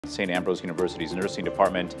St. Ambrose University's nursing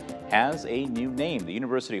department has a new name. The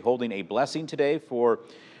university holding a blessing today for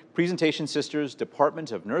Presentation Sisters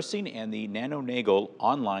Department of Nursing and the Nagle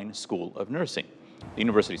Online School of Nursing. The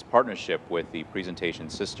university's partnership with the Presentation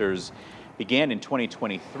Sisters began in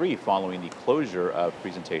 2023 following the closure of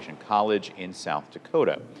Presentation College in South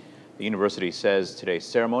Dakota. The university says today's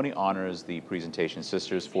ceremony honors the Presentation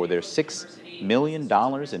Sisters for their $6 million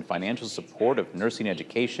in financial support of nursing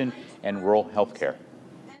education and rural health care.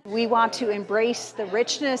 We want to embrace the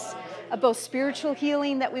richness of both spiritual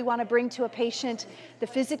healing that we want to bring to a patient, the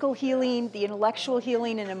physical healing, the intellectual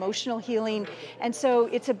healing, and emotional healing. And so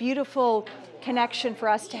it's a beautiful connection for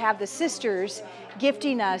us to have the sisters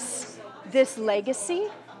gifting us this legacy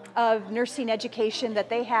of nursing education that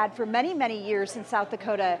they had for many, many years in South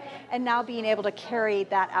Dakota, and now being able to carry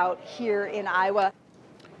that out here in Iowa.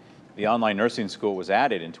 The online nursing school was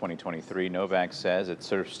added in 2023. Novak says it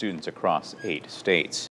serves students across 8 states.